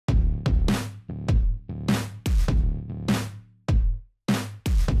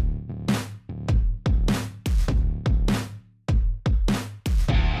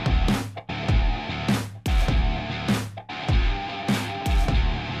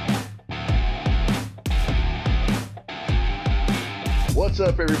What's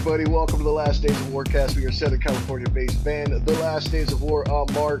up, everybody? Welcome to the Last Days of Warcast. We are a Southern California-based band. The Last Days of War.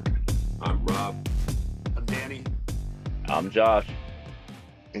 I'm Mark. I'm Rob. I'm Danny. I'm Josh.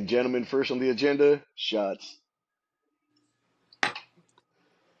 And gentlemen, first on the agenda, shots.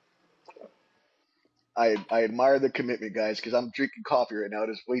 I admire the commitment, guys, because I'm drinking coffee right now. It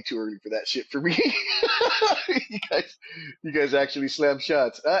is way too early for that shit for me. you guys actually slam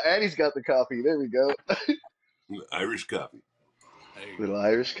shots. And he's got the coffee. There we go. Irish coffee. Little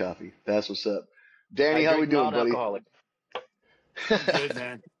Irish coffee. That's what's up. Danny, how we doing, buddy? Non-alcoholic. Good,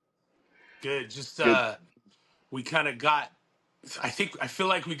 man. Good. Just Good. we kind of got. I feel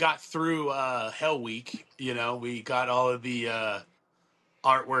like we got through Hell Week. You know, we got all of the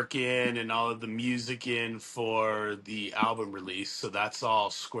artwork in and all of the music in for the album release. So that's all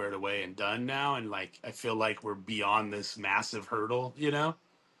squared away and done now. And like, I feel like we're beyond this massive hurdle. You know,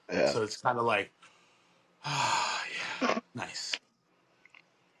 Yeah, so it's kind of like, yeah, nice.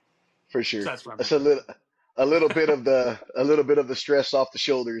 for sure. So that's what I'm That's a little bit of the stress off the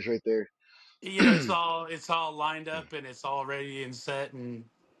shoulders right there. you know, it's all lined up and it's all ready and set and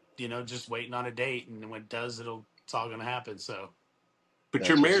you know, just waiting on a date and when it does it's all gonna happen. So But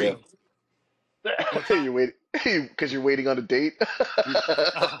you're That's what's married. up. what's that? You're waiting because you're waiting on a date.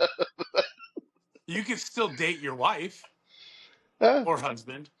 Oh, you can still date your wife Huh? or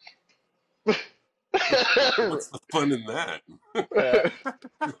husband. What's the fun in that?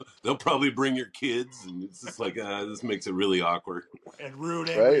 They'll probably bring your kids, and it's just like, this makes it really awkward. And ruin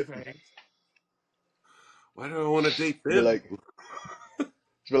Right? everything. Why do I want to date Be them? like,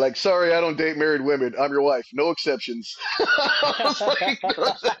 be like, sorry, I don't date married women. I'm your wife. No exceptions. I was like,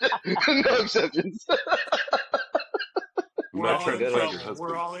 no exceptions. I'm We're not all trying in to good find one. your trouble. husband.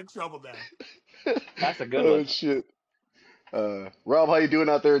 We're all in trouble now. That's a good Oh one. shit. Rob, how you doing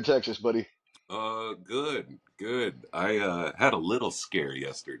out there in Texas, buddy? Good. I had a little scare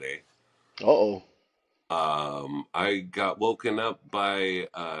yesterday. Uh-oh. I got woken up by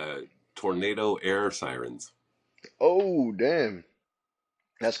tornado air sirens. Oh, damn.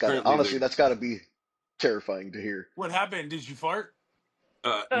 Apparently, That's gotta be terrifying to hear. What happened? Did you fart?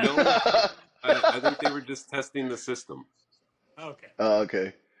 no, I think they were just testing the system. Okay.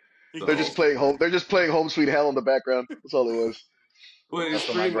 Okay. They're just So, playing home. They're just playing Home Sweet Hell in the background. That's all it was. well, it's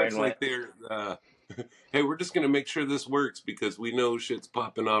That's where my pretty much brain like went. they're, hey, we're just going to make sure this works because we know shit's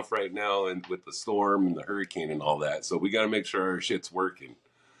popping off right now and with the storm and the hurricane and all that. So we got to make sure our shit's working.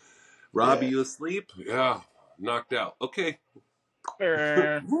 Rob, Yeah. you asleep? Yeah, knocked out. Okay.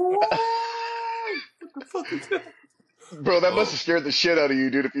 Er, What the fuck is that? Bro, that must Oh, have scared the shit out of you,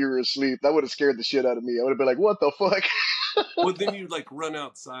 dude, if you were asleep. That would have scared the shit out of me. I would have been like, what the fuck? well, then you like run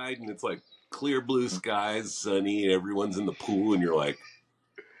outside and it's like clear blue skies, sunny, and everyone's in the pool, and you're like,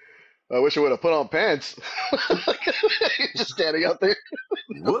 I wish I would have put on pants. Just standing out there.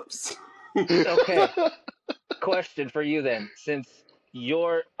 whoops. okay. Question for you then. Since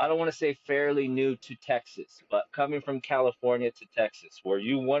you're, I don't want to say fairly new to Texas, but coming from California to Texas, were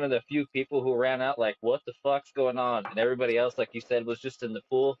you one of the few people who ran out like, what the fuck's going on? And everybody else, like you said, was just in the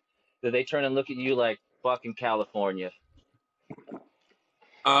pool? Did they turn and look at you like, fucking California?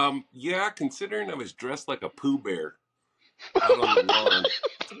 Yeah, considering I was dressed like a Pooh Bear out on the lawn,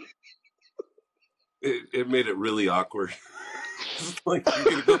 it made it really awkward. Like, you're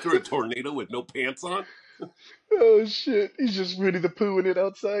gonna go through a tornado with no pants on? Oh shit. He's just Winnie the Pooh in it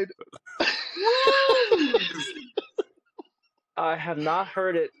outside. I have not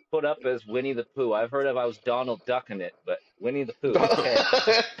heard it put up as Winnie the Pooh. I've heard I was Donald Duck in it, but Winnie the Pooh, okay.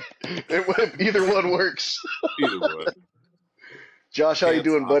 Either one works. Either one. Josh, how you Pants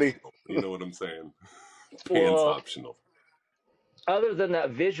doing, buddy? optional. You know what I'm saying? Pants Well, optional. other than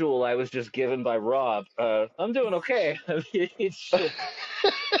that visual I was just given by Rob, I'm doing okay. I mean,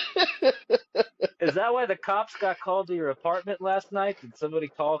 is that why the cops got called to your apartment last night? Did somebody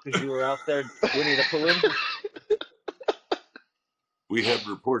call because you were out there Winnie the Poohing? We have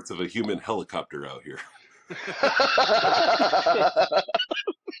reports of a human helicopter out here.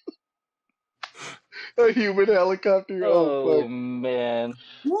 A human helicopter. Oh Oh, man.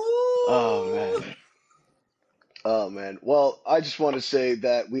 man. Oh man. Well, I just want to say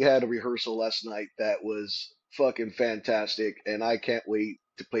that we had a rehearsal last night that was fucking fantastic, and I can't wait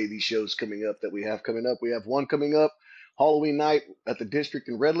to play these shows coming up that we have coming up. We have one coming up Halloween night at the District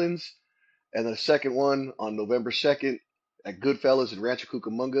in Redlands, and the second one on November 2nd at Goodfellas in Rancho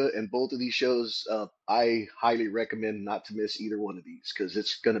Cucamonga. And both of these shows, I highly recommend not to miss either one of these because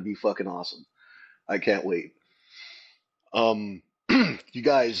it's gonna be fucking awesome. I can't wait. Um, you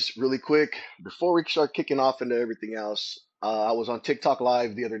guys, really quick, before we start kicking off into everything else, I was on TikTok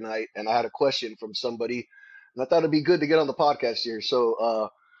Live the other night and I had a question from somebody and I thought it'd be good to get on the podcast here. So,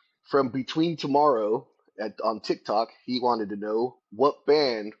 from Between Tomorrow on TikTok, he wanted to know what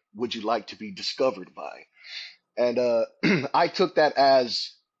band would you like to be discovered by, and I took that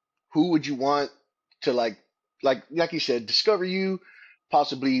as who would you want to like you said, discover you,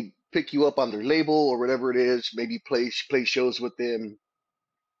 possibly pick you up on their label or whatever it is, maybe play shows with them.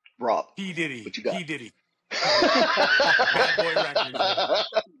 Rob, P Diddy, what you got? P Diddy, P Diddy. Bad Boy Records, man.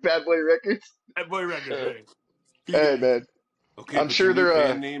 Bad Boy Records. Bad Boy Records, man. P Hey Diddy. man, Okay, I'm but your sure new they're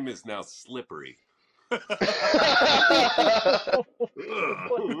band name is now Slippery. What?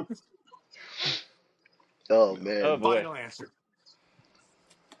 Ugh. Oh man. Oh boy, Final answer.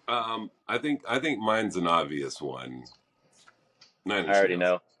 I think mine's an obvious one. Nine I Inch already Nails.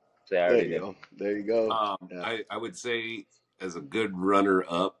 know. Say I There already you knew. go. There you go. Yeah. I would say as a good runner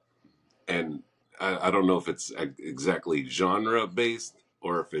up, and I don't know if it's exactly genre based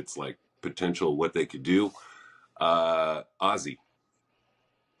or if it's like potential what they could do. Ozzy,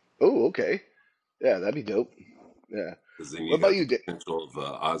 Oh, okay. Yeah, that'd be dope. Yeah. because then What you about got the you, potential of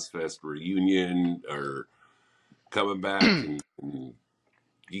Ozfest reunion or coming back, and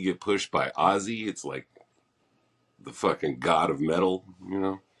you get pushed by Ozzy. It's like the fucking god of metal, you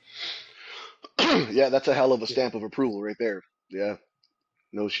know? Yeah, that's a hell of a Yeah. stamp of approval right there. Yeah.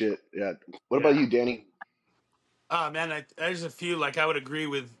 No shit. Yeah. What about Yeah. you, Danny? Man, there's a few. Like I would agree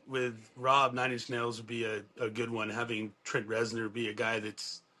with Rob. Nine Inch Nails would be a good one. Having Trent Reznor be a guy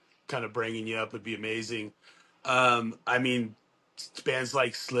that's kind of bringing you up would be amazing. I mean, bands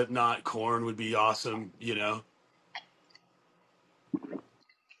like Slipknot, Korn would be awesome. You know.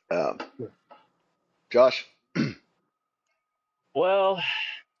 Um, Josh? Well,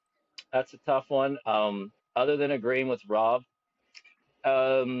 that's a tough one. Other than agreeing with Rob,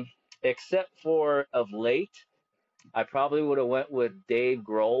 um, except for of late, I probably would have went with Dave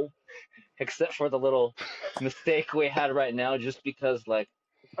Grohl, except for the little mistake we had right now, just because like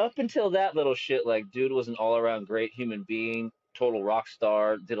up until that little shit, like dude was an all around great human being, total rock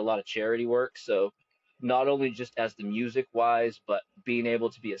star, did a lot of charity work. So not only just as the music wise, but being able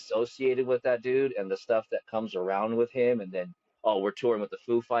to be associated with that dude and the stuff that comes around with him, and then oh, we're touring with the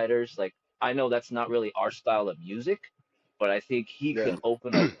Foo Fighters. Like I know that's not really our style of music, but I think he could Yeah.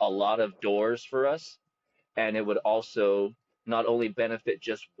 open up a lot of doors for us, and it would also not only benefit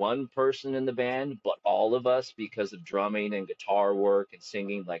just one person in the band but all of us because of drumming and guitar work and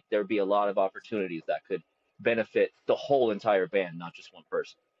singing. Like there'd be a lot of opportunities that could benefit the whole entire band, not just one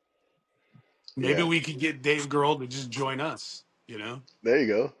person. Maybe Yeah. we could get Dave Grohl to just join us. You know. There you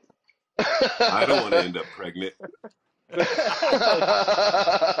go. I don't want to end up pregnant.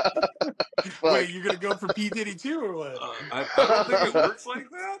 Fuck. Wait, you're gonna go for P Diddy too, or what? I don't think it works like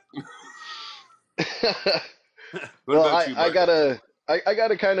that. What Well, about you, I Mark? I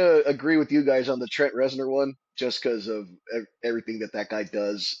gotta kind of agree with you guys on the Trent Reznor one, just because of everything that guy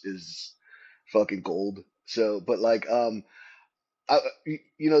does is fucking gold. So, but like,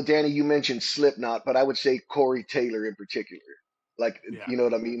 you know, Danny, you mentioned Slipknot, but I would say Corey Taylor in particular. Like, Yeah. you know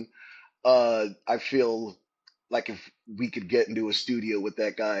what I mean? I feel like if we could get into a studio with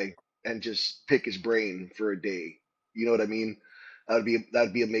that guy and just pick his brain for a day, you know what I mean?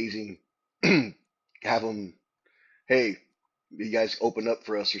 That'd be amazing. Have him, hey, you guys open up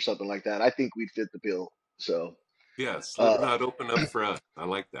for us or something like that. I think we'd fit the bill. So, Yeah, uh, Slipknot open up for us. I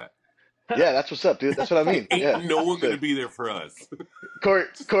like that. yeah, that's what's up, dude. That's what I mean. Ain't Yeah. no one So gonna be there for us. Corey,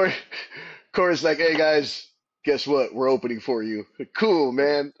 Corey's like, hey guys, guess what? We're opening for you. Cool,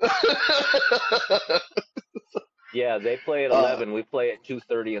 man. Yeah, they play at uh, 11, we play at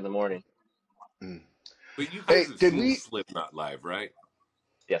 2:30 in the morning. mm. But you Hey, guys have did seen we? Slipknot live, right?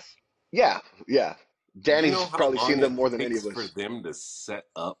 Yes. Yeah, yeah. You Danny's know how probably long seen them it more than any takes of for us. them to set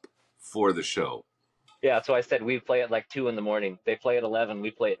up for the show. Yeah, so I said we play at like 2 in the morning. They play at 11,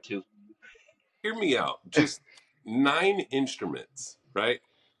 we play at 2. Hear me out. Just 9 instruments, right?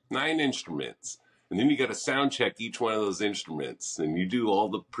 9 instruments. And then you got to sound check each one of those instruments. And you do all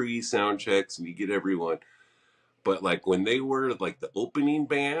the pre sound checks and you get everyone. But like when they were like the opening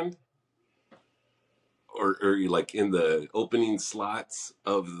band, or like in the opening slots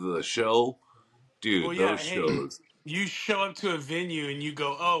of the show, Well, dude, yeah. those Hey, shows. you show up to a venue and you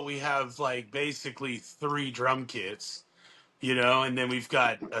go, "Oh, we have like basically three drum kits." You know, and then we've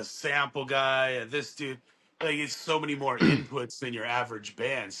got a sample guy, this dude. Like it's so many more inputs than your average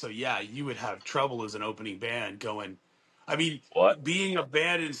band. So yeah, you would have trouble as an opening band going. I mean, What? being a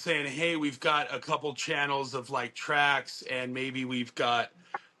band and saying, "Hey, we've got a couple channels of like tracks, and maybe we've got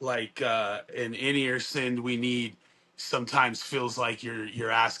like an in-ear send we need." Sometimes feels like you're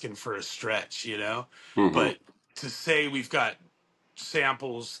asking for a stretch, you know. Hmm. But to say we've got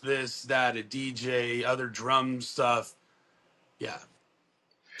samples, this, that, a DJ, other drum stuff. Yeah,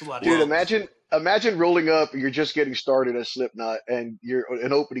 it's a lot of Dude, Well, influence. imagine rolling up, you're just getting started as Slipknot, and you're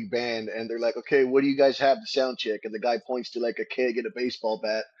an opening band, and they're like, "Okay, what do you guys have to sound check?" And the guy points to like a keg and a baseball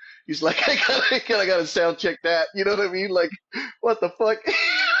bat. He's like, "I gotta sound check that." You know what I mean? Like, what the fuck?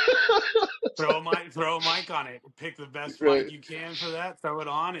 Throw a mic on it. Pick the best Right? mic you can for that. Throw it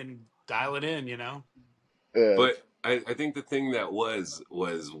on and dial it in. You know. Yeah. but I think the thing that was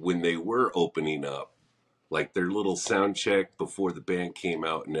when they were opening up, like their little sound check before the band came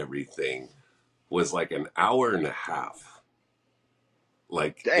out and everything was like an hour and a half.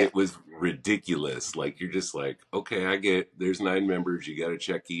 Like Damn. it was ridiculous. Like you're just like, okay, I get there's 9 members, you got to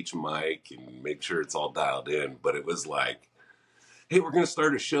check each mic and make sure it's all dialed in. But it was like, hey, we're gonna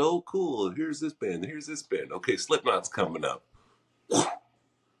start a show. Cool. Here's this band. Here's this band. Okay, Slipknot's coming up.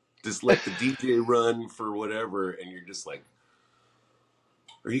 Just let the DJ run for whatever, and you're just like,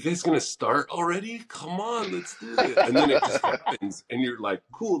 are you guys gonna start already? Come on, let's do this. And then it just happens, and you're like,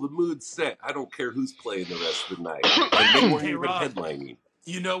 cool, the mood's set. I don't care who's playing the rest of the night. And they weren't Hey even Rob, headlining.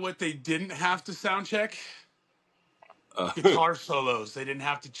 you know what they didn't have to sound check? Uh, Guitar solos. They didn't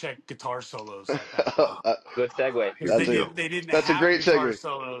have to check guitar solos at that point Good segue. because here we That's a go. they didn't that's a have great guitar segue.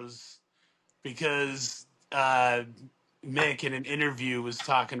 solos because Mick in an interview was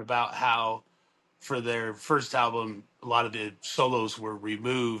talking about how for their first album a lot of the solos were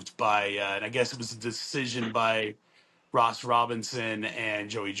removed by and I guess it was a decision by Ross Robinson and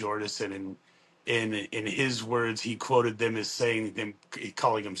Joey Jordison, and in his words, he quoted them as saying them,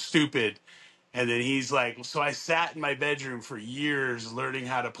 calling them stupid, and then he's like, "So I sat in my bedroom for years learning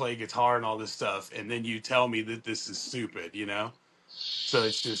how to play guitar and all this stuff, and then you tell me that this is stupid, you know?" So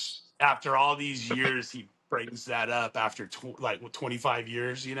it's just after all these years, he brings that up after 25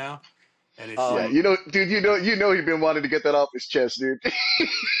 years, you know, and it's Yeah, Um, like, dude, he'd been wanting to get that off his chest, dude.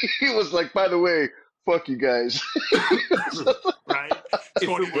 He was like, by the way, fuck you guys. right, If it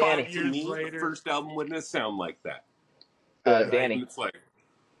were 25 Danny, up to years me, the later. first album wouldn't have sound like that, Yeah. right? And Danny, it's like,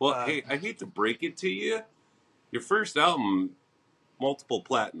 well, Uh, hey, I hate to break it to you, your first album, multiple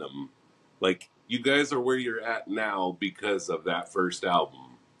platinum. Like, you guys are where you're at now because of that first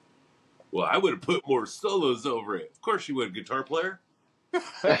album. Well, I would have put more solos over it. Of course you would, guitar player.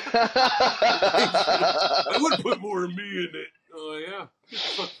 I would have put more of me in it. Oh, yeah. Get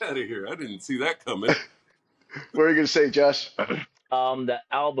the fuck out of here. I didn't see that coming. What are you gonna say, Josh? the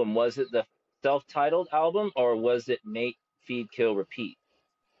album, was it the self-titled album or was it Nate Feed Kill Repeat?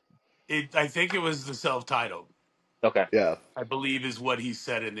 I think it was the self-titled. Okay, Yeah, I believe is what he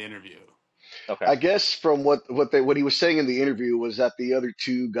said in the interview. okay. I guess from what he was saying in the interview was that the other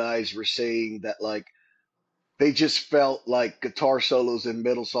two guys were saying that like they just felt like guitar solos in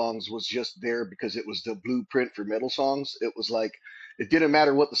metal songs was just there because it was the blueprint for metal songs. It was like it didn't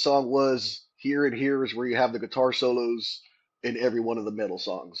matter what the song was. Here and here is where you have the guitar solos in every one of the metal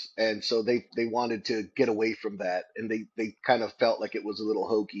songs, and so they wanted to get away from that, and they kind of felt like it was a little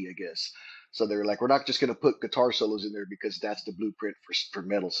hokey, I guess. So they were like, we're not just going to put guitar solos in there because that's the blueprint for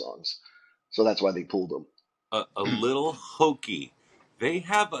metal songs. So that's why they pulled them. A little hokey. They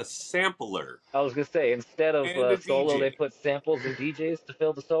have a sampler I was gonna say instead of and a solo, they DJ. put samples and DJs to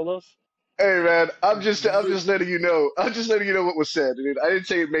fill the solos. Hey man, I'm just letting you know. I'm just letting you know what was said, dude. I didn't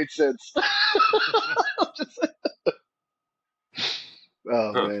say it made sense. I'm just,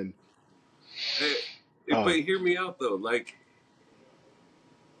 oh Huh. man. Eh, but Oh hear me out, though. Like,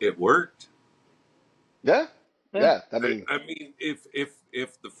 it worked. yeah, Yeah, yeah. I mean, I mean,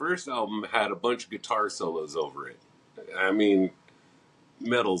 if the first album had a bunch of guitar solos over it, I mean,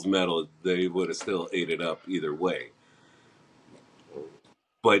 metal's metal. They would have still ate it up either way.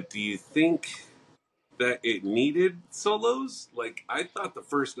 But do you think that it needed solos? Like, I thought the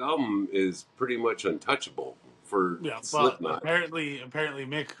first album is pretty much untouchable for Yeah, but Slipknot. apparently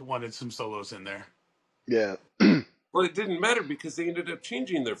Mick wanted some solos in there. yeah, Well, it didn't matter because they ended up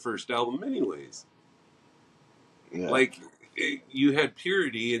changing their first album anyways. yeah. Like, you had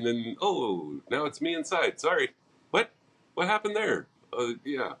Purity, and then, oh, now it's Me Inside. Sorry. What? What happened there?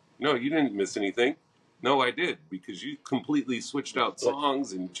 Yeah. No, you didn't miss anything. No, I did, because you completely switched out what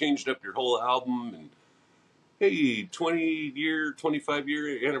songs and changed up your whole album. And hey, 20-year,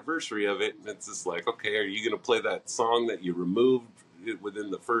 25-year anniversary of it. And it's just like, okay, are you going to play that song that you removed within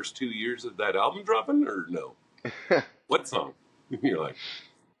the first 2 years of that album dropping, or no? What song? You're like,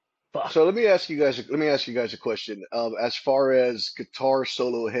 fuck. So let me ask you guys a question. As far as guitar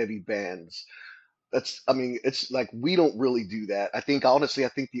solo heavy bands, I mean, it's like we don't really do that. I think honestly, I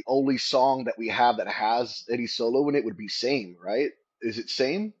think the only song that we have that has any solo in it would be Same, right? Is it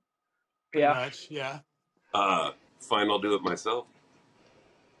Same? Pretty Yeah, much, yeah. fine, I'll do it myself.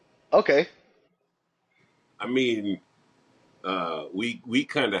 Okay, I mean, we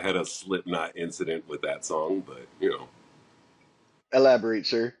kind of had a Slipknot incident with that song, but elaborate,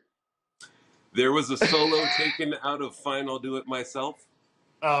 sir. there was a solo taken out of "Fine, I'll Do It Myself."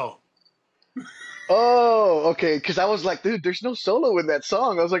 Oh, Oh, okay. Because I was like, dude, there's no solo in that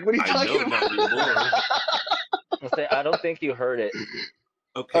song. I was like, what are you I talking know, not anymore. about? I'll say I don't think you heard it.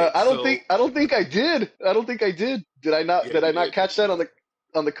 Okay, I don't think so I don't think I did. I don't think I did. Did I not? yeah, Did I you not did. catch that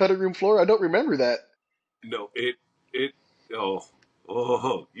on the cutting room floor? I don't remember that. No, it. Oh,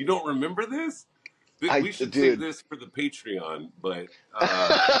 oh, you don't remember this? I We should save dude. this for the Patreon, but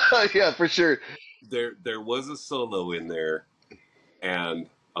Yeah, for sure. there was a solo in there, and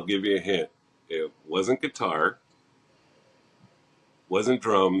I'll give you a hint. It wasn't guitar, wasn't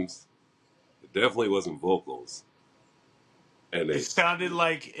drums, it definitely wasn't vocals, and it sounded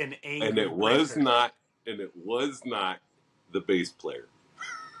like an and angry it was breaker. not and it was not the bass player.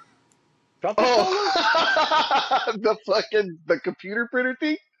 Trumpet solo? Oh, the computer printer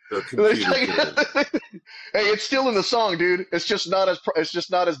thing. The It's computer like, printer. hey, it's still in the song, dude. It's just not as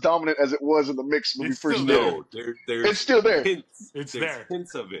dominant as it was in the mix when we It's still first did it. there. No, It's there's still there. hints. It's There's there.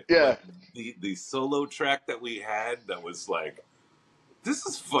 hints of it, Yeah. but the solo track that we had that was like, this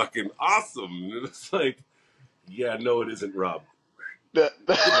is fucking awesome. And it's like, yeah, no, it isn't, Rob. The-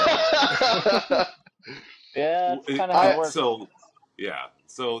 Yeah, that's kind of how it works. So yeah,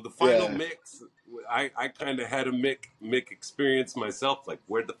 so the final yeah. mix, I kind of had a Mick experience myself. Like,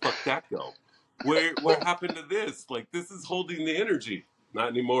 where'd the fuck that go? What happened to this? Like, this is holding the energy. Not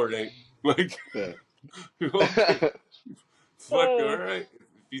anymore, it ain't. Like, Yeah. okay, fuck, all Oh, right.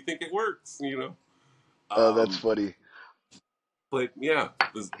 If you think it works, Oh, that's Um, funny. but yeah,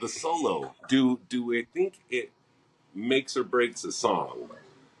 the solo. Do I think it makes or breaks a song?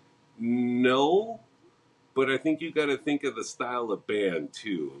 No, but I think you got to think of the style of band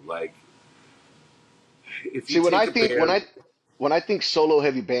too. Like, if See, you take a band, when I think solo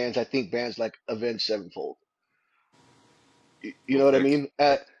heavy bands, I think bands like Avenged Sevenfold. You know what I okay, mean?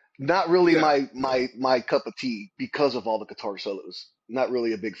 Not really yeah. my cup of tea because of all the guitar solos. Not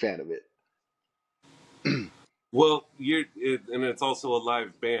really a big fan of it. Well, and it's also a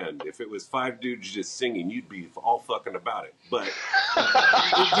live band. If it was five dudes just singing, you'd be all fucking about it. But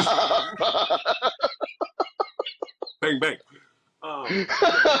bang bang, no,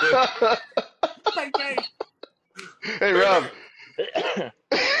 Bang, bang. Hey bang Rob. bang.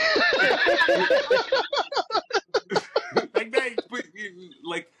 Bang, bang. But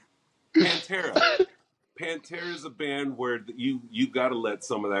like Pantera. Pantera is a band where you got to let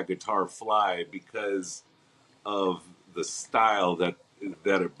some of that guitar fly because of the style that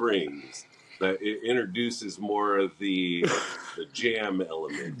it brings. That it introduces more of the jam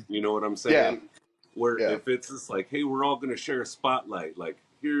element. You know what I'm Yeah, saying? Where yeah. if it's just like, hey, we're all going to share a spotlight. Like,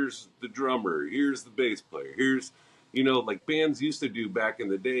 here's the drummer, here's the bass player, here's like bands used to do back in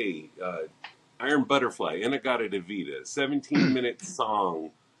the day. Iron Butterfly, Inagata Devita, 17-minute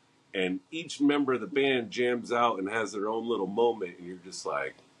song, and each member of the band jams out and has their own little moment, and you're just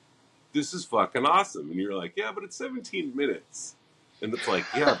like, this is fucking awesome. And you're like, yeah, but it's 17 minutes. And it's like,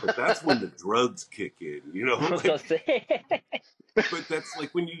 yeah, but that's when the drugs kick in, I was gonna like, say. but that's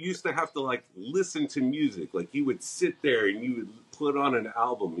like when you used to have to like listen to music. Like you would sit there and you would put on an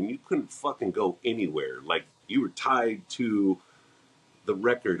album and you couldn't fucking go anywhere. Like you were tied to the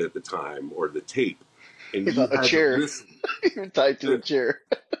record at the time or the tape and you A had to chair. listen. You're tied to a chair.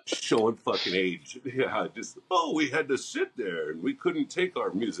 Showing fucking age. Yeah, just, we had to sit there and we couldn't take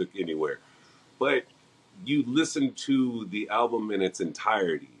our music anywhere. But you listen to the album in its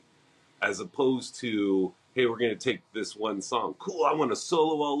entirety as opposed to, hey, we're going to take this one song. Cool, I want to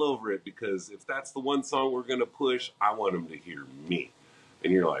solo all over it because if that's the one song we're going to push, I want them to hear me.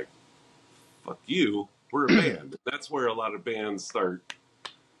 And you're like, fuck you, we're a band. That's where a lot of bands start,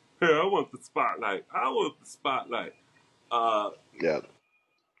 hey, I want the spotlight. I want the spotlight. Uh, Yeah.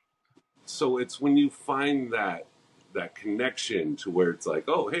 so it's when you find that connection to where it's like,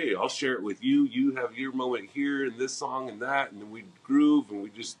 oh, hey, I'll share it with you. You have your moment here in this song and that, and then we groove and we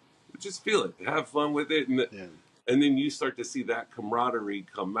just feel it, have fun with it, Yeah. and then you start to see that camaraderie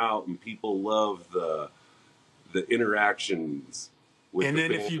come out, and people love the interactions with And the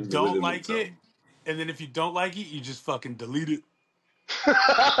then if you band don't within like themselves. it, you just fucking delete it.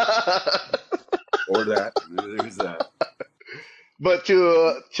 Or that there's that. But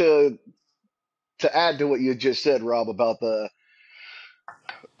to add to what you just said, Rob, about the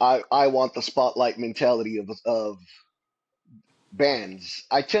I want the spotlight mentality of bands.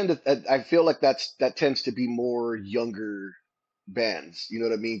 I feel like that tends to be more younger bands. You know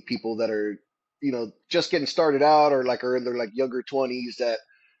what I mean? People that are just getting started out or like are in their like younger 20s that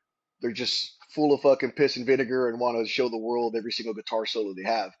they're just full of fucking piss and vinegar and want to show the world every single guitar solo they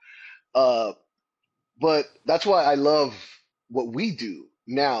have. Uh, but that's why I love what we do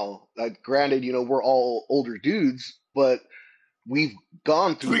now. Granted, we're all older dudes, but we've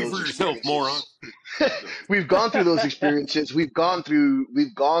gone through Speak for those yourself, moron. experiences. We've gone through those experiences. We've gone through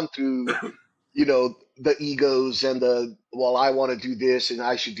the egos and the, well, I want to do this and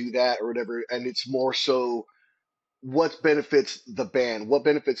I should do that or whatever. And it's more so what benefits the band, what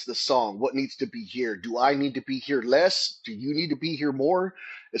benefits the song, what needs to be here. Do I need to be here less? Do you need to be here more?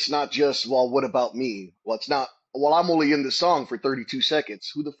 It's not just, well, what about me? Well, it's not, well, I'm only in the song for 32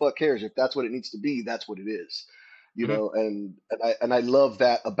 seconds. Who the fuck cares? If that's what it needs to be, that's what it is. Mhm. And I love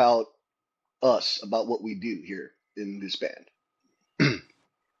that about us, about what we do here in this band.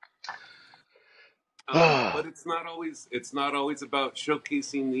 But it's not always about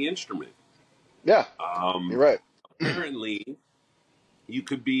showcasing the instrument. Yeah, you're Um, right. Apparently, you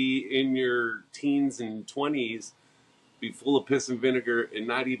could be in your teens and 20s, be full of piss and vinegar, and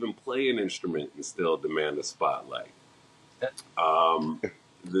not even play an instrument and still demand a spotlight. Um,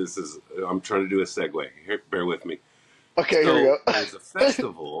 I'm trying to do a segue. Here, bear with me. Okay, here we So, go. there's a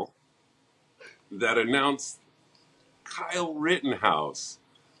festival that announced Kyle Rittenhouse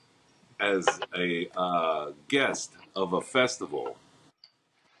as a guest of a festival,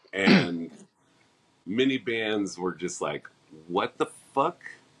 and many bands were just like, "What the fuck?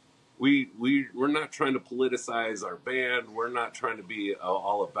 We're not trying to politicize our band. We're not trying to be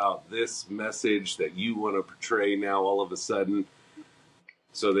all about this message that you want to portray now. All of a sudden,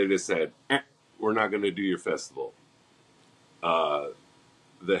 so they just said, we're not going to do your festival." Uh,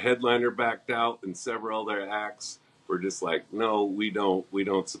 the headliner backed out, and several other acts were just like, "No, we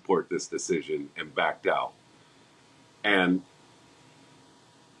don't support this decision," and backed out. And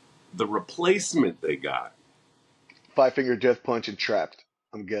the replacement they got, Five Finger Death Punch and Trapped,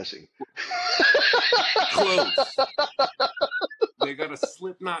 I'm guessing. close. They got a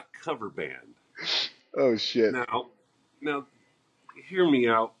Slipknot cover band. Oh shit. Now, now, hear me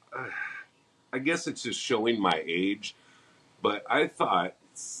out. I guess it's just showing my age, but I thought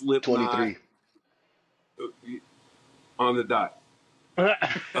Slipknot 23. on the dot.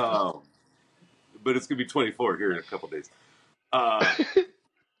 Um, but it's gonna be 24 here in a couple days. Uh,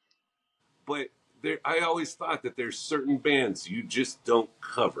 but I always thought that there's certain bands you just don't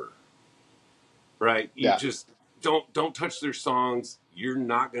cover, right? You Yeah. just don't touch their songs. You're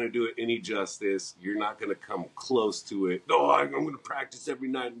not gonna do it any justice. You're not gonna come close to it. No, I'm gonna practice every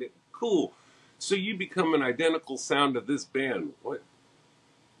night. Cool. So you become an identical sound of this band. What?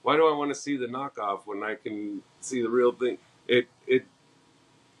 Why do I want to see the knockoff when I can see the real thing?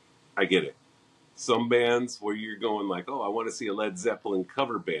 I get it. Some bands where you're going like, oh, I want to see a Led Zeppelin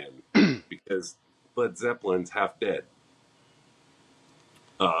cover band because Led Zeppelin's half dead.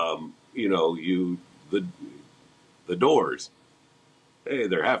 The the Doors, hey,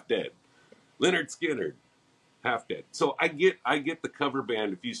 they're half dead. Leonard Skinner, half dead. So I get the cover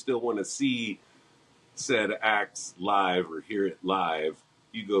band. If you still want to see said acts live or hear it live,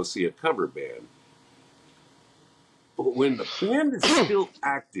 you go see a cover band. But when the band is still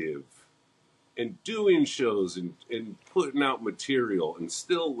active and doing shows and putting out material and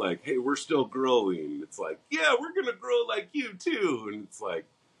still like, hey, we're still growing, it's like, yeah, we're going to grow like you too. And it's like,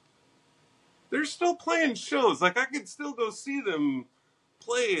 they're still playing shows. Like, I could still go see them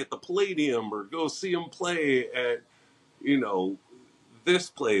play at the Palladium or go see them play at, this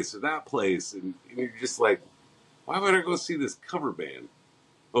place or that place. And you're just like, why would I go see this cover band?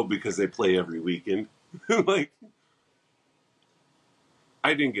 Oh, because they play every weekend. Like,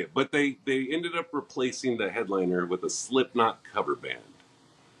 I didn't get, but they ended up replacing the headliner with a Slipknot cover band.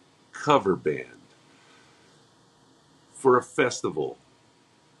 Cover band for a festival.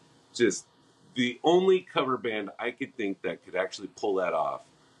 Just the only cover band I could think that could actually pull that off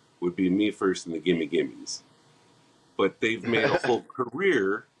would be Me First and the Gimme Gimmes. But they've made a whole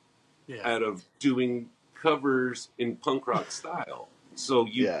career Yeah. out of doing covers in punk rock style. So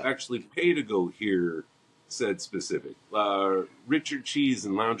you Yeah. actually pay to go hear said specific. Richard Cheese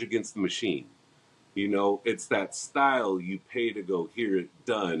and Lounge Against the Machine. It's that style you pay to go hear it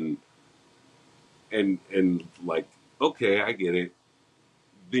done. And like, okay, I get it.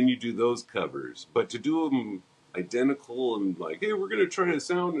 Then you do those covers. But to do them identical and like, hey, we're going to try to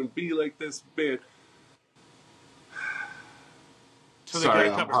sound and be like this band. So they Sorry, got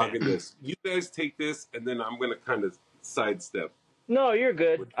a I'm cover hogging band. this. You guys take this, and then I'm going to kind of sidestep. No, you're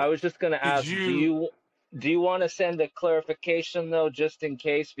good. I was just gonna Did ask, you? do you want to send a clarification though, just in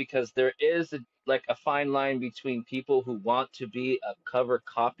case, because there is like a fine line between people who want to be a cover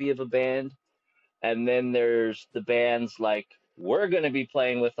copy of a band, and then there's the bands like we're going to be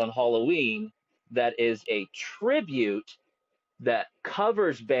playing with on Halloween that is a tribute that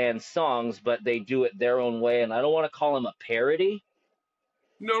covers band songs, but they do it their own way. And I don't want to call them a parody.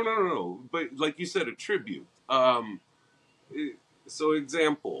 No. But like you said, a tribute. So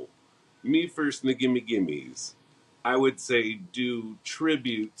example, Me First and the Gimme Gimmes. I would say do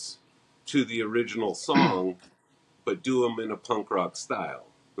tributes to the original song, but do them in a punk rock style.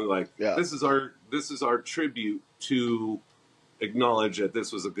 Like Yeah, this is our tribute to acknowledge that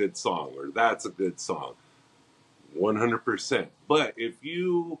this was a good song or that's a good song. 100%. But if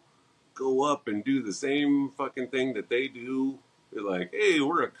you go up and do the same fucking thing that they do, you're like, hey,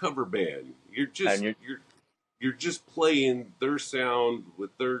 we're a cover band. And you're You're just playing their sound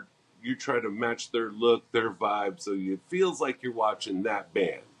with their. You try to match their look, their vibe, so it feels like you're watching that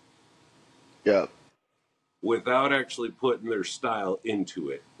band yeah, without actually putting their style into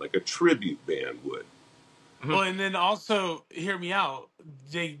it, like a tribute band would. Well, and then also, hear me out.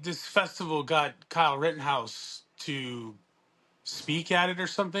 This festival got Kyle Rittenhouse to speak at it or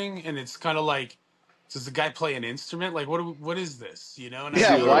something, and it's kind of like, does the guy play an instrument? Like, what is this? You know? And I yeah.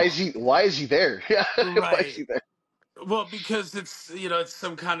 know, Zero. Why is he there? Yeah, why is right? he there? Well, because it's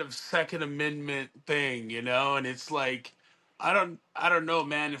some kind of Second Amendment thing, and it's like, I don't know,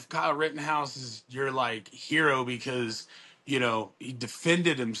 man. If Kyle Rittenhouse is your like hero because he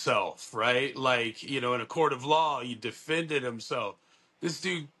defended himself, right? Like in a court of law, he defended himself. This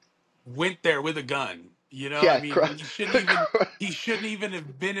dude went there with a gun. I Yeah, mean, he shouldn't even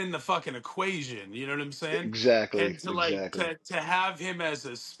have been in the fucking equation. You know what I'm saying? exactly, And to like exactly. to have him as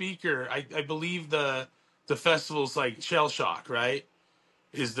a speaker, I believe the festival's like Shellshock, right?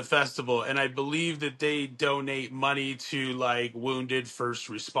 Is the festival, and I believe that they donate money to like wounded first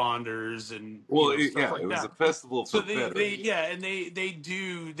responders and Well, stuff yeah, like it was a that. festival So for they veterans. yeah, and they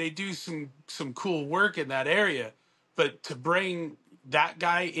do some cool work in that area. But to bring that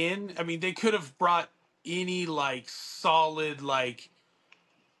guy in, I mean, they could have brought any like solid like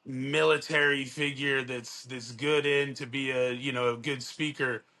military figure that's good in to be a good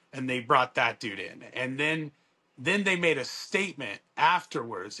speaker, and they brought that dude in, and then they made a statement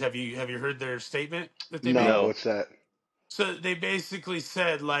afterwards. Have you heard their statement that they made? No, no. what's that? So they basically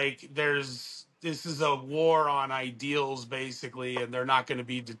said like this is a war on ideals basically, and they're not going to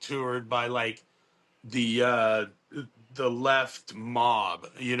be deterred by like the uh the left mob,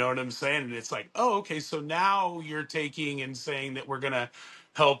 you know what I'm saying? And it's like, oh, okay, so now you're taking and saying that we're gonna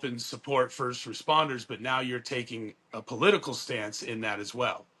help and support first responders, but now you're taking a political stance in that as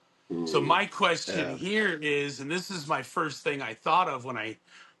well. So Mm. my question Yeah, here is, and this is my first thing I thought of when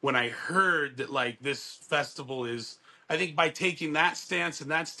I heard that like this festival is, I think by taking that stance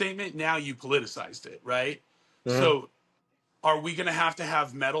and that statement, now you politicized it, right? Mhm. So are we going to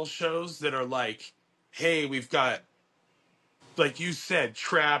have metal shows that are like, hey, we've got, like you said,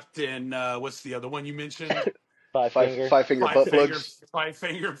 Trapped and what's the other one you mentioned? Five finger. five finger Five butt finger, plugs. five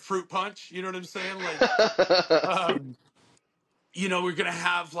finger fruit punch. You know what I'm saying? Like, um, we're going to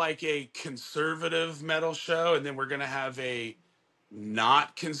have like a conservative metal show, and then we're going to have a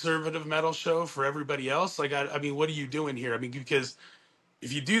not conservative metal show for everybody else. Like, I mean, what are you doing here? I mean, because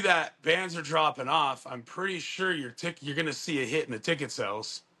if you do that, bands are dropping off. I'm pretty sure you're going to see a hit in the ticket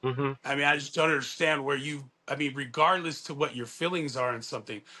sales. Hmm. I mean, I just don't understand I mean, regardless to what your feelings are in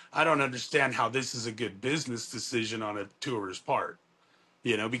something, I don't understand how this is a good business decision on a tourer's part.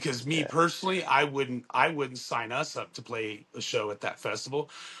 Because me Yeah, personally, I wouldn't sign us up to play a show at that festival.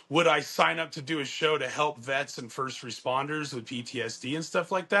 Would I sign up to do a show to help vets and first responders with PTSD and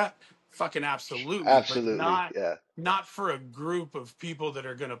stuff like that? Fucking absolutely, but absolutely. not Yeah, not for a group of people that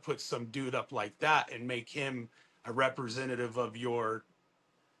are going to put some dude up like that and make him a representative of your,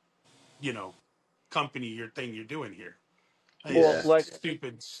 you know, company, your thing you're doing here. It's Well, yeah. just like a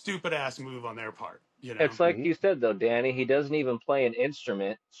stupid ass move on their part. it's like Hmm. you said though, Danny. He doesn't even play an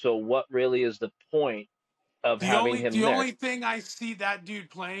instrument. So what really is the point of The having only him the there? only thing I see that dude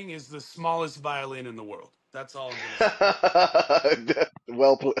playing is the smallest violin in the world. That's all I'm gonna say.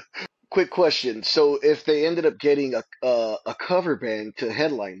 Well, quick question. So, if they ended up getting a cover band to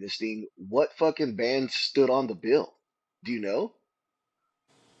headline this thing, what fucking band stood on the bill? Do you know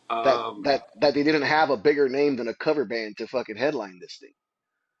that Um, that they didn't have a bigger name than a cover band to fucking headline this thing?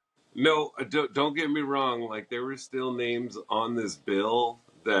 no, don't get me wrong. Like there were still names on this bill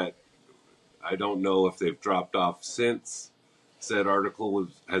that I don't know if they've dropped off since said article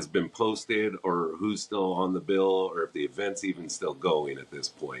has been posted, or who's still on the bill, or if the event's even still going at this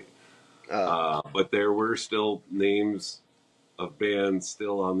point. Uh, But there were still names of bands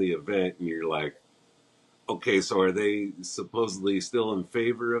still on the event, and you're like, okay, so are they supposedly still in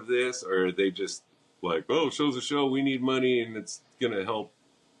favor of this, or are they just Like, oh, show's a show, we need money, and it's gonna help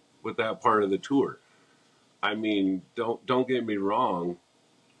with that part of the tour. I mean, don't get me wrong.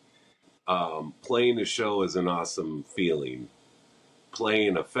 Playing a show is an awesome feeling.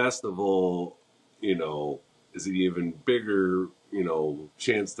 Playing a festival, you know, is an even bigger, you know,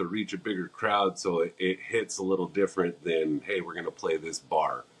 chance to reach a bigger crowd. So it hits a little different than, hey, we're gonna play this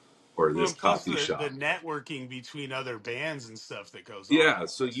bar or Well, this and plus coffee the shop. networking between other bands and stuff that goes on Yeah, at the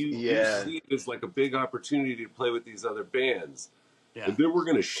so festival. you You know? Yeah, see it as like a big opportunity to play with these other bands, Yeah. and then we're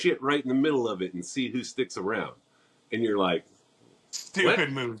gonna shit right in the middle of it and see who sticks around. And you're like, what?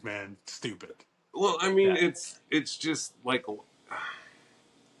 Stupid move, man. Stupid. Well, I mean, Yeah. it's just like,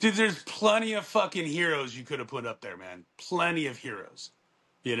 Dude, there's plenty of fucking heroes you could have put up there, man. Plenty of heroes.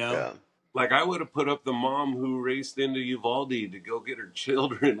 You know? yeah, like I would have put up the mom who raced into Uvalde to go get her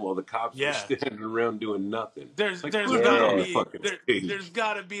children while the cops were Yeah. standing around doing nothing. Like There's put her on gotta the Yeah. be fucking stage. there's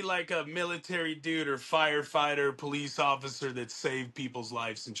gotta be like a military dude or firefighter, police officer that saved people's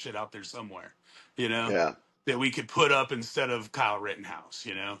lives and shit out there somewhere, you know, yeah, that we could put up instead of Kyle Rittenhouse,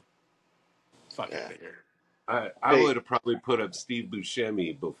 you know. Fuck yeah. out of here. I Hey, would have probably put up Steve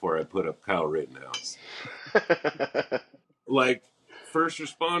Buscemi before I put up Kyle Rittenhouse. Like first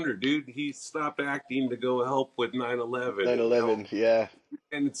responder, dude, he stopped acting to go help with 9/11 and help, 9/11. Yeah,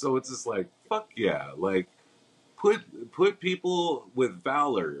 and so it's just like fuck yeah, like put people with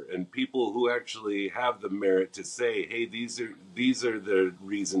valor and people who actually have the merit to say, hey, these are the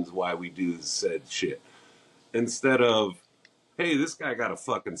reasons why we do said shit, instead of, hey, this guy got a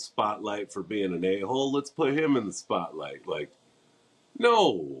fucking spotlight for being an a-hole, let's put him in the spotlight. Like,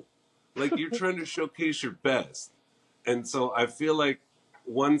 no, like you're trying to showcase your best. And so I feel like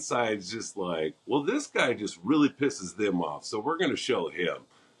one side's just like, well, this guy just really pisses them off, so we're going to show him.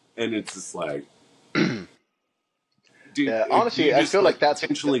 And it's just like, dude, yeah. Honestly, you're I just feel like like that's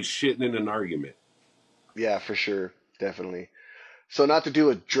intentionally shitting in an argument. yeah, for sure, definitely. So, not to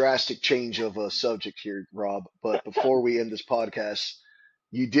do a drastic change of a subject here, Rob, but before we end this podcast,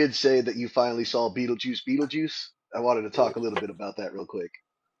 you did say that you finally saw Beetlejuice. Beetlejuice. I wanted to talk a little bit about that real quick.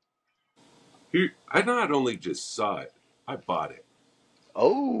 Here, I not only just saw it, I bought it.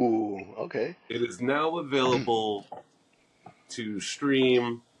 Oh, okay. It is now available to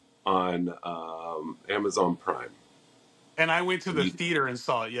stream on Amazon Prime. And I went to the You, theater and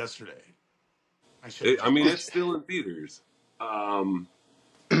saw it yesterday. I should have I just mean, bought it's still in theaters. Um,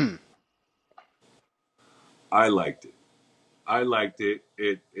 I liked it. I liked it.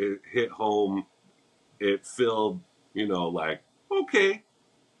 It hit home. It filled, like, okay,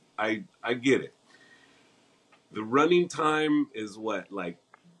 I get it. The running time is what, like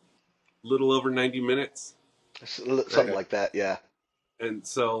little over 90 minutes, Something right? like that. Yeah. And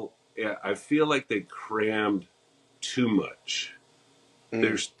so, yeah, I feel like they crammed too much.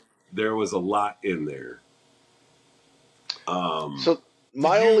 Mm. There was a lot in there. Um, So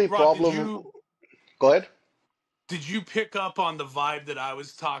my only Rob, problem. Go ahead. did you pick up on the vibe that I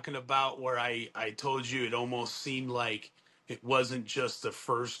was talking about where I told you it almost seemed like it wasn't just the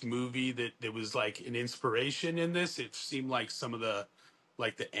first movie that there was like an inspiration in this? It seemed like some of the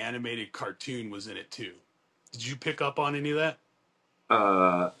like the animated cartoon was in it too. Did you pick up on any of that?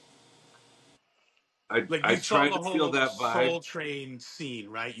 uh, Like I you saw tried the to feel whole that vibe. Soul Train scene,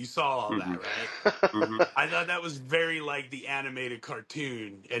 right? You saw all Hmm. that, right? Hmm. I thought that was very like the animated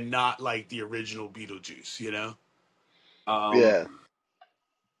cartoon and not like the original Beetlejuice, you know? Um, Yeah.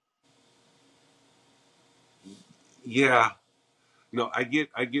 yeah, no, I get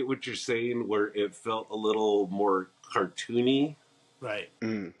what you're saying. Where it felt a little more cartoony. Right.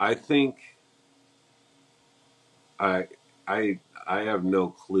 Mm. I think I I I have no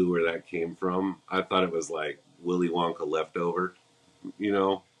clue where that came from. I thought it was like Willy Wonka leftover. You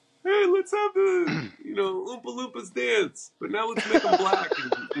know, hey, let's have the Oompa Loompas dance, but now let's make them black.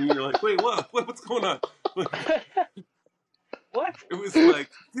 And you're like, wait, what's going on? Like, What? it was like,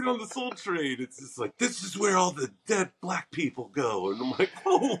 get on the Soul Train. It's just like, this is where all the dead black people go. And I'm like,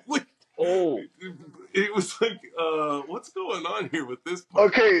 oh, wait. Oh, It was like, what's going on here with this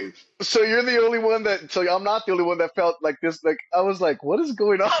part? Okay, Like, so you're the only one that. So I'm not the only one that felt like this. Like I was like, what is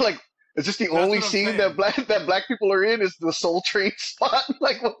going on? Like, is this the That's only what I'm scene saying. that black people are in? Is the Soul Train spot?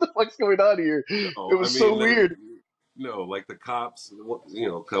 Like, what the fuck's going on here? It no, I was so mean, weird. no, like the cops,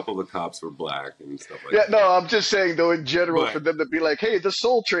 a couple of the cops were black and stuff like Yeah, no, that. I'm just saying though, in general, for But, them to be like, hey, the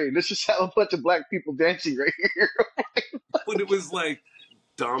Soul Train. Let's just have a bunch of black people dancing right here. but it was like,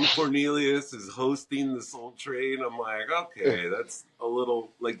 Dom Cornelius is hosting the Soul Train. I'm like, okay, that's a little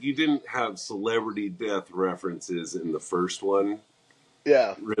like you didn't have celebrity death references in the first one, Yeah,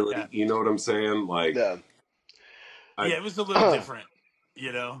 Yeah. really. You know what I'm saying? Like, yeah. I Yeah, it was a little different,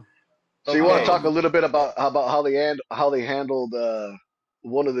 you know? So you want to Okay. talk a little bit about how they handled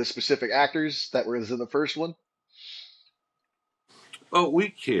one of the specific actors that was in the first one? Oh, we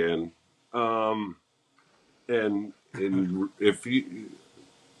can. Um, and if you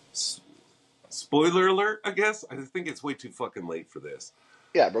spoiler alert, I guess I think it's way too fucking late for this.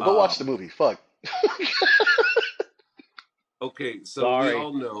 Yeah, bro, go watch the Um, movie. Fuck. okay, so we Sorry.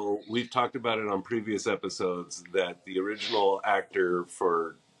 all know we've talked about it on previous episodes that the original actor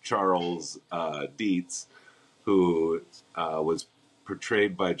for Charles Dietz, who was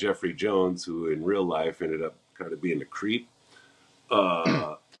portrayed by Jeffrey Jones, who in real life ended up kind of being a creep.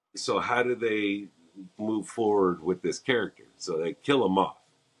 Uh, so how do they move forward with this character? So they kill him off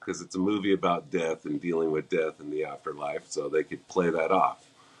because it's a movie about death and dealing with death in the afterlife. So they could play that off.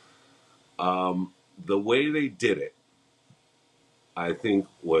 The way they did it, I think,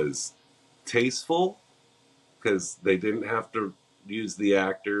 was tasteful because they didn't have to use the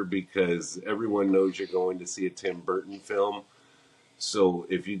actor because everyone knows you're going to see a Tim Burton film. So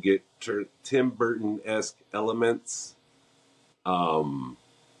if you get Tim Burton-esque elements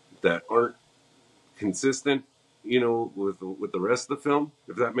that aren't consistent, with the rest of the film,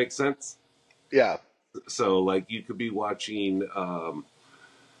 if that makes sense. Yeah, So, like, you could be watching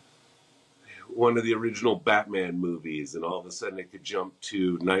one of the original Batman movies, and all of a sudden it could jump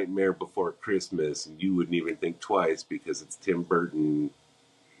to Nightmare Before Christmas, and you wouldn't even think twice because it's Tim Burton.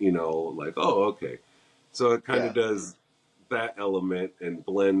 Like, oh, okay. So it kind yeah, of does that element and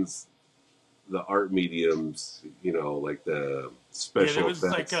blends the art mediums, like the Yeah, there special was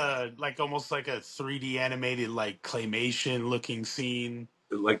effects, like almost like a 3D animated like claymation looking scene.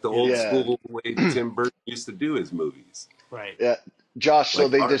 like the You old know, yeah, school way Tim Burton used to do his movies, right? yeah. Josh, so like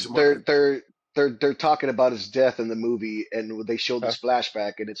they Art just Demark. they're talking about his death in the movie, and they show Okay. this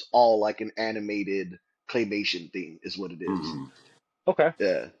flashback, and it's all like an animated claymation thing, is what it is. Mhm. Okay.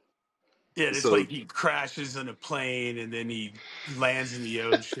 Yeah. Yeah, it's So like he crashes in a plane and then he lands in the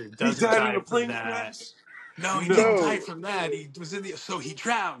ocean. he Doesn't died in die a from plane that. crash? No, he didn't No. die No. from that. He was in the so he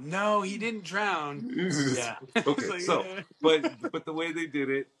drowned. No, he didn't drown. Yeah, it's Okay, like so but the way they did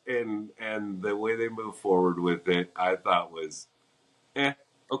it and the way they moved forward with it, I thought was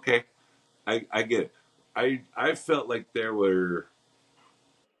okay. I get it. I felt like there were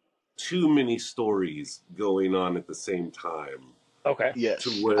too many stories going on at the same time Okay.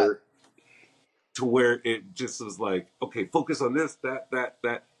 to Yes. where it just was like, okay, focus on this, that,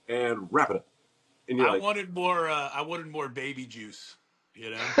 and wrap it up. And you're I like, wanted more. I wanted more baby juice.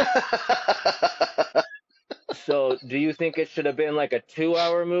 You know. So, do you think it should have been like a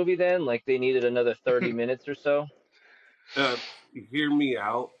 2-hour movie then? Like they needed another 30 minutes or so? uh, hear me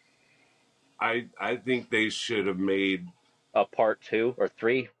out. I think they should have made A part 2 or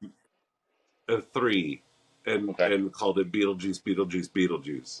 3? a three and Okay. and called it Beetlejuice, Beetlejuice,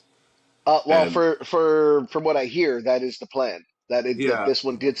 Beetlejuice. Well, And from what I hear, that is the plan. That yeah, this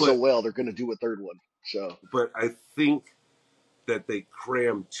one did so but well, they're going to do a third one. So, but I think that they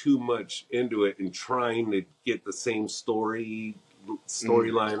crammed too much into it and trying to get the same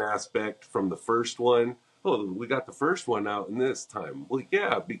mm, storyline aspect from the first one. Oh, we got the first one out in this time. Well,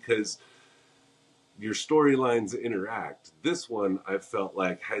 yeah, because your storylines interact. This one I felt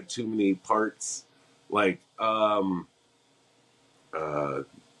like had too many parts, like uh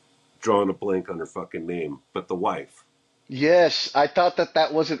drawing a blank on her fucking name, but the wife. yes, I thought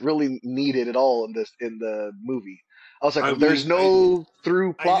that wasn't really needed at all in the movie. I was like, I well, there's mean, I no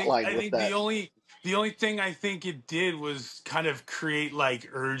through I plot think line I with think that. the only thing I think it did was kind of create like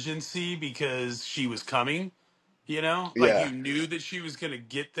urgency because she was coming, you know? Like Yeah, you knew that she was going to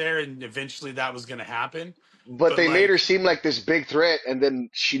get there and eventually that was going to happen. but But they made like her seem like this big threat, and then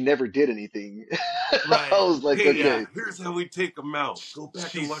she never did anything. I right. was like, hey, Yeah. okay, here's how we take them out. Go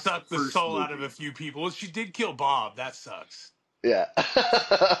back She and watch the sucked the first soul out of a movie. few people. Well, she did kill Bob. That sucks. yeah.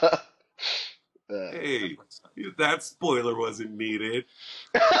 Uh, Hey, that spoiler wasn't needed.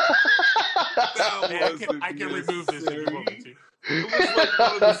 That Hey, wasn't I can remove this if you want me necessary. to. It was like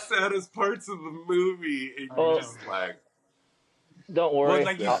one of the saddest parts of the movie, and I you're Well, know. just like, don't Well, worry.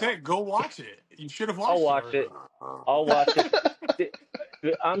 like you uh, said, go watch it. You should have I'll watched it watch it. already. I'll watch it. Th-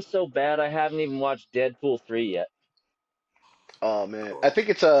 I'm so bad I haven't even watched Deadpool 3 yet. oh man, I think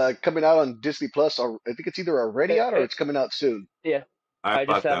it's coming out on Disney Plus. Or I think it's either already It, out or it, it's coming out soon. yeah, I I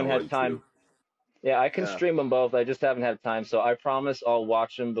just bought haven't that had one time. too. Yeah, I can Yeah. stream them both. I just haven't had time. So I promise I'll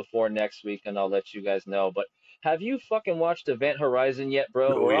watch them before next week and I'll let you guys know. But have you fucking watched Event Horizon yet,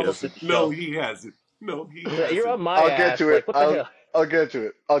 bro? No, We're he almost at hasn't. the No, show. he hasn't. No, he You're on hasn't. my I'll get ass. to it. Like, what the hell? I'll get to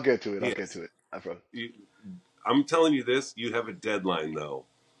it. I'll get to it. I'll get Yes. to it. I promise. I'm telling you this. You have a deadline, though.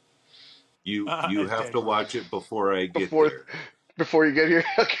 You have to Deadline. watch it before I get Before there. Before you get here?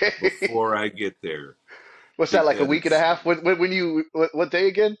 Okay. before I get there What's that, like a week and a because half? When you, what day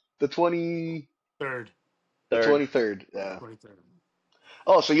again? Third, The Third. 23rd. Yeah. 23rd.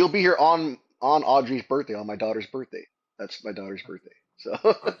 Oh, so you'll be here on Audrey's birthday, on my daughter's birthday. That's my daughter's birthday. So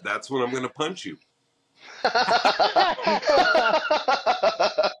that's when I'm going to punch you.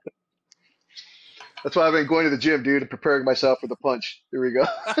 that's why I've been going to the gym, dude, and preparing myself for the punch. Here we go.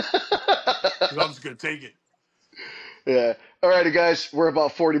 'Cause I'm just gonna take it. Yeah. All righty, guys. We're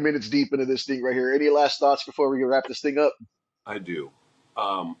about 40 minutes deep into this thing right here. Any last thoughts before we wrap this thing up? I do.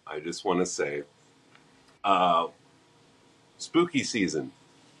 I just want to say, uh, spooky season.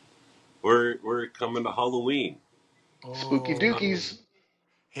 We're coming to Halloween, Spooky Oh, dookies.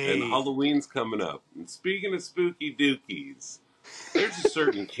 and hey, Halloween's coming up. And speaking of spooky dookies, there's a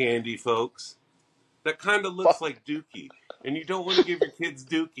certain candy, folks, that kind of looks Fuck. like Dookie, and you don't want to give your kids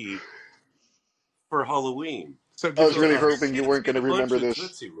Dookie for Halloween. so I give was it So really to if your us. hoping you kids weren't going get to a bunch remember of this.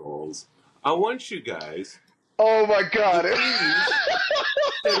 Tootsie Rolls, I want you guys Oh my to God. please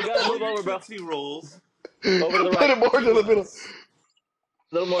Dude, you send gotta all move your over, bro. Tootsie Rolls Over to the Put right. it more to to the middle. us.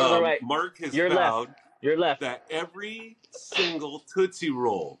 A little more to the right. Mark has Your left. vowed Your left. that every single Tootsie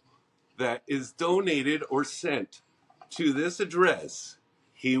Roll that is donated or sent to this address,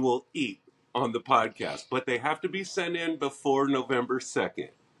 he will eat on the podcast. But they have to be sent in before November 2nd.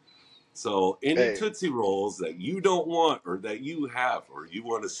 So any Hey, Tootsie Rolls that you don't want or that you have or you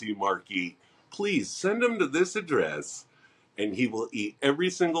want to see Mark eat, please send them to this address and he will eat every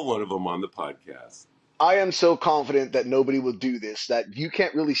single one of them on the podcast. I am so confident that nobody will do this that you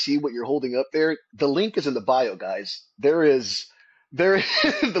can't really see what you're holding up there. The link is in the bio, guys. There,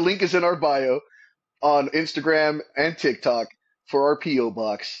 the link is in our bio on Instagram and TikTok for our PO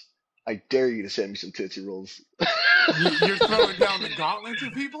box. I dare you to send me some Tootsie Rolls. You're throwing down the gauntlet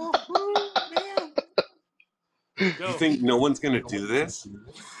to people. Woo, man, let's You go. think no one's going to do this?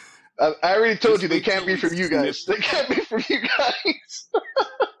 I already told you Just they wait can't till be we from you snip guys. the They can't be from you guys.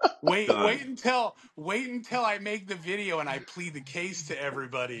 Wait done. until I make the video and I plead the case to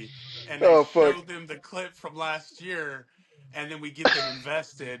everybody and I Oh fuck. show them the clip from last year, and then we get them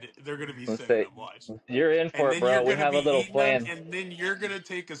invested. They're gonna be Let's sending say them. Watch, you're in and for it, then you're bro. We gonna have a be little eating them, plan. and then you're gonna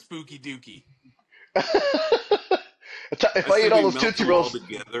take a spooky dookie. If I I say eat all we those melt Tootsie them all Rolls,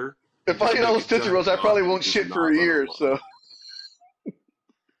 together and if I just eat all make a those Tootsie Rolls, giant I probably knob and won't just shit for a knob on year. them So, all.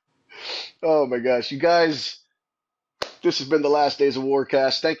 oh my gosh, you guys, this has been the Last Days of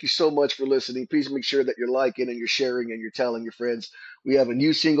Warcast. Thank you so much for listening. Please make sure that you're liking and you're sharing and you're telling your friends. We have a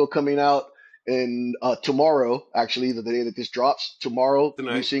new single coming out in tomorrow, actually, the day that this drops. Tomorrow, new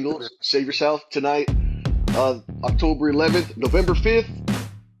Tonight, single, Save Yourself. Tonight, October 11th, November 5th,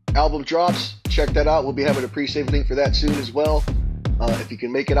 album drops. Check that out. We'll be having a pre-save link for that soon as well. If you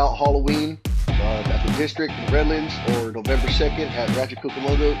can make it out Halloween at the District in Redlands or November 2nd at Ratchet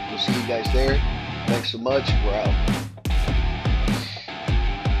Cucamonga, we'll see you guys there. Thanks so much. We're out.